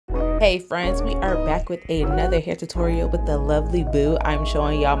Hey friends, we are back with another hair tutorial with the lovely Boo. I'm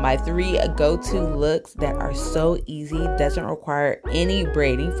showing y'all my 3 go-to looks that are so easy, doesn't require any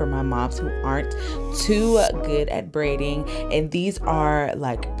braiding for my moms who aren't too good at braiding, and these are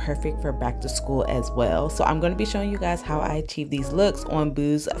like perfect for back to school as well. So I'm going to be showing you guys how I achieve these looks on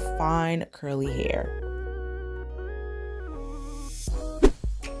Boo's fine curly hair.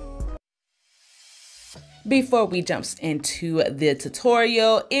 Before we jump into the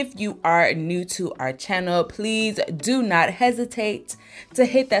tutorial, if you are new to our channel, please do not hesitate to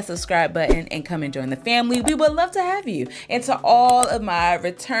hit that subscribe button and come and join the family. We would love to have you. And to all of my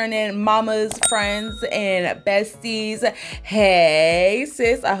returning mamas, friends, and besties, hey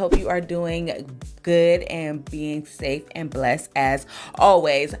sis, I hope you are doing good and being safe and blessed as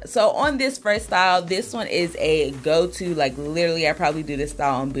always. So on this first style, this one is a go-to. Like literally I probably do this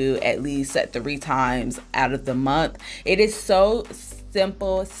style on Boo at least 3 times out of the month. It is so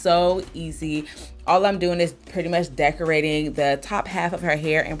simple, so easy. All I'm doing is pretty much decorating the top half of her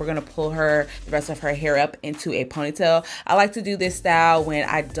hair, and we're gonna pull the rest of her hair up into a ponytail. I like to do this style when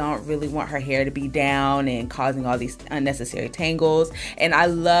I don't really want her hair to be down and causing all these unnecessary tangles. And I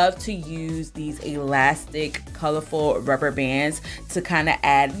love to use these elastic, colorful rubber bands to kind of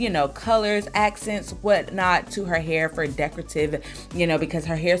add, you know, colors, accents, whatnot to her hair for decorative, you know, because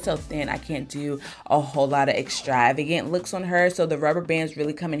her hair is so thin, I can't do a whole lot of extravagant looks on her. So the rubber bands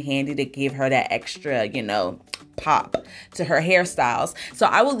really come in handy to give her that extra, you know, pop to her hairstyles. So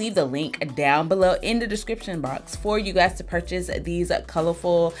I will leave the link down below in the description box for you guys to purchase these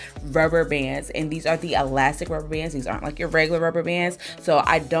colorful rubber bands. And these are the elastic rubber bands. These aren't like your regular rubber bands. So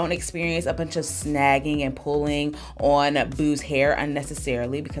I don't experience a bunch of snagging and pulling on Boo's hair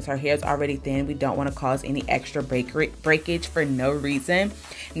unnecessarily because her hair is already thin. We don't want to cause any extra breakage for no reason.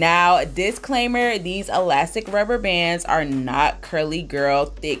 Now, disclaimer, these elastic rubber bands are not curly girl,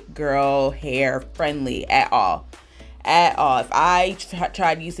 thick girl hair friendly at all. If I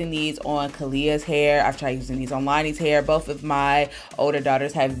tried using these on Kalia's hair, I've tried using these on Lonnie's hair. Both of my older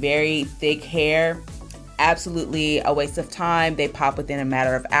daughters have very thick hair. Absolutely a waste of time. They pop within a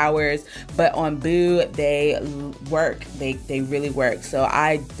matter of hours, but on Boo they work. They really work. So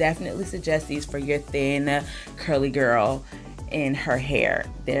I definitely suggest these for your thin curly girl in her hair.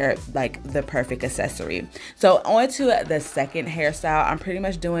 They're like the perfect accessory. So on to the second hairstyle. I'm pretty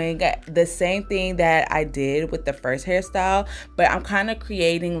much doing the same thing that I did with the first hairstyle, but I'm kind of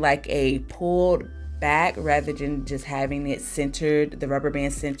creating like a pulled back rather than just having it centered, the rubber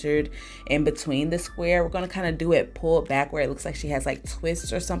band centered in between the square. We're going to kind of do it pulled back where it looks like she has like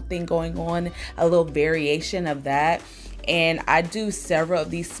twists or something going on, a little variation of that. And I do several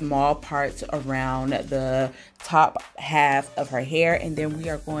of these small parts around the top half of her hair, and then we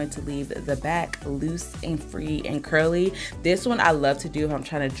are going to leave the back loose and free and curly. This one I love to do if I'm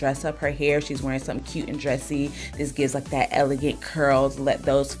trying to dress up her hair. She's wearing something cute and dressy. This gives like that elegant curls. Let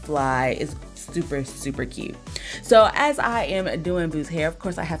those fly. It's super cute. So as I am doing Boo's hair, of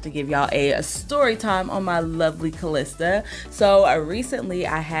course I have to give y'all a story time on my lovely Calista. So recently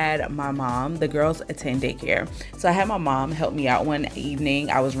I had my mom, the girls attend daycare, so I had my mom help me out one evening.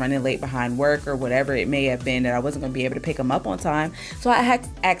 I was running late behind work or whatever it may have been that I wasn't going to be able to pick them up on time, so I had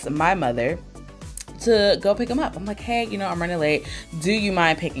asked my mother to go pick them up. I'm like, hey, you know, I'm running late. Do you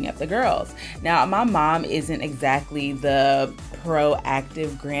mind picking up the girls? Now, my mom isn't exactly the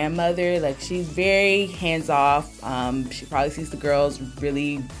proactive grandmother. Like, she's very hands-off. She probably sees the girls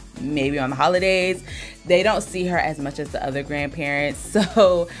really maybe on the holidays. They don't see her as much as the other grandparents.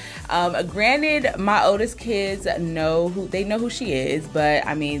 So granted, my oldest kids know who she is, but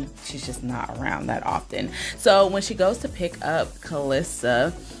I mean, she's just not around that often. So when she goes to pick up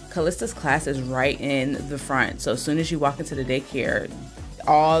Calista's class is right in the front. So as soon as you walk into the daycare,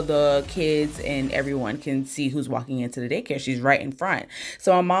 all the kids and everyone can see who's walking into the daycare. She's right in front.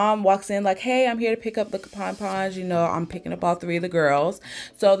 So my mom walks in like, hey, I'm here to pick up the PonPons. You know, I'm picking up all 3 of the girls.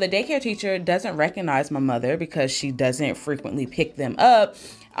 So the daycare teacher doesn't recognize my mother because she doesn't frequently pick them up.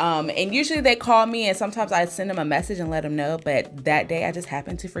 And usually they call me, and sometimes I send them a message and let them know, but that day I just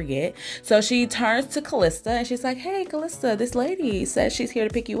happened to forget. So she turns to Calista and she's like, hey, Calista, this lady says she's here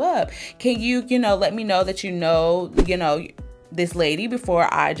to pick you up. Can you, let me know that you know, this lady before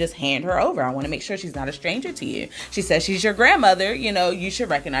I just hand her over. I want to make sure she's not a stranger to you. She says she's your grandmother. You know, you should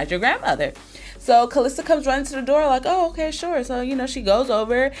recognize your grandmother. So Calista comes running to the door like, oh, okay, sure. So, she goes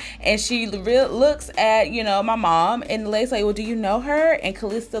over and she looks at, my mom, and the lady's like, well, do you know her? And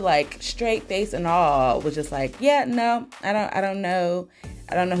Calista, like, straight face and all, was just like, yeah, no, I don't know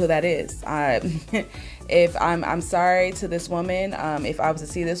I don't know who that is. If I'm sorry to this woman. If I was to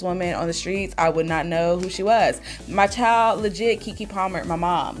see this woman on the streets, I would not know who she was. My child legit Keke Palmer, my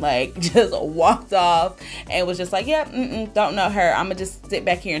mom, like just walked off and was just like, yep, don't know her. I'm gonna just sit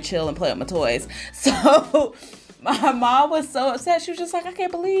back here and chill and play with my toys. So my mom was so upset. She was just like, I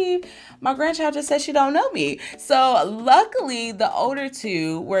can't believe my grandchild just said she don't know me. So luckily the older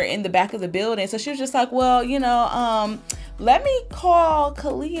two were in the back of the building. So she was just like, well, you know, let me call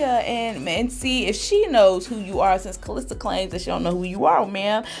Kalia and see if she knows who you are, since Calista claims that she don't know who you are,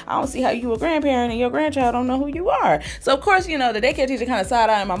 ma'am. I don't see how you a grandparent and your grandchild don't know who you are. So of course, you know, the daycare teacher kind of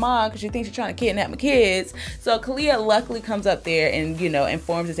side-eyeing my mom because she thinks she's trying to kidnap my kids. So Kalia luckily comes up there and, you know,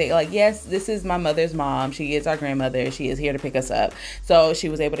 informs and say, like, yes, this is my mother's mom. She is our grandmother. She is here to pick us up. So she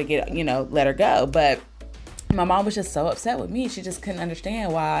was able to get, you know, let her go. But my mom was just so upset with me. She just couldn't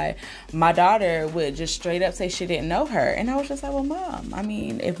understand why my daughter would just straight up say she didn't know her. And I was just like, well, Mom, I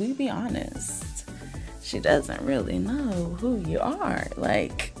mean, if we be honest, she doesn't really know who you are.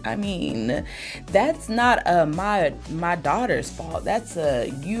 Like, I mean, that's not my daughter's fault. That's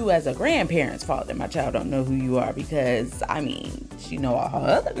you as a grandparent's fault that my child don't know who you are, because, I mean, she know all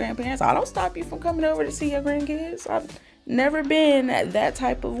her other grandparents. I don't stop you from coming over to see your grandkids. I've never been that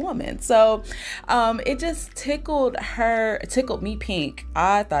type of woman. So it just tickled me pink.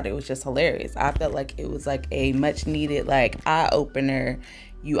 I thought it was just hilarious. I felt like it was like a much needed like eye opener.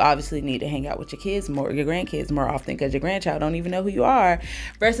 You obviously need to hang out with your kids more, your grandkids more often, because your grandchild don't even know who you are.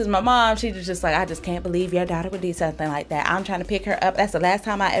 Versus my mom, she was just like, I just can't believe your daughter would do something like that. I'm trying to pick her up. That's the last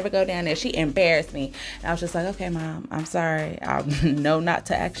time I ever go down there. She embarrassed me. And I was just like, okay, Mom, I'm sorry. I know not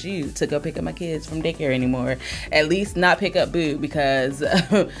to ask you to go pick up my kids from daycare anymore. At least not pick up Boo, because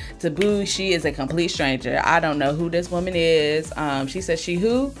to Boo, she is a complete stranger. I don't know who this woman is. She says she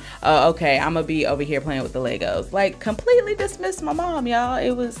who? Okay, I'm gonna be over here playing with the Legos. Like, completely dismissed my mom,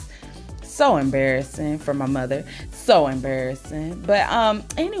 y'all. It was so embarrassing for my mother. So embarrassing. But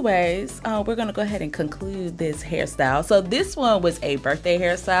anyways, we're gonna go ahead and conclude this hairstyle. So this one was a birthday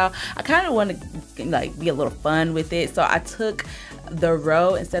hairstyle. I kind of want to like be a little fun with it. So I took the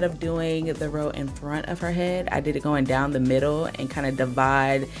row, instead of doing the row in front of her head, I did it going down the middle and kind of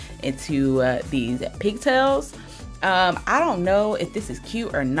divide into these pigtails. I don't know if this is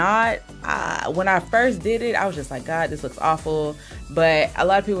cute or not. When I first did it, I was just like, God, this looks awful. But a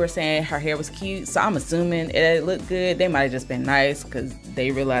lot of people were saying her hair was cute, so I'm assuming it looked good. They might have just been nice because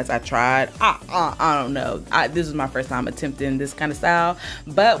they realized I tried. I don't know. This was my first time attempting this kind of style,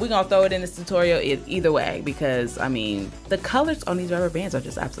 but we're gonna throw it in this tutorial either way, because I mean, the colors on these rubber bands are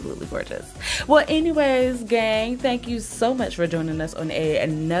just absolutely gorgeous. Well, anyways, gang, thank you so much for joining us on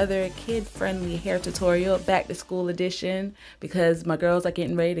another kid-friendly hair tutorial, back to school edition, because my girls are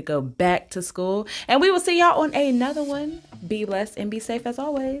getting ready to go back to school. And we will see y'all on another one. Be blessed and be safe as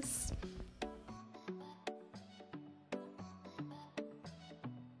always.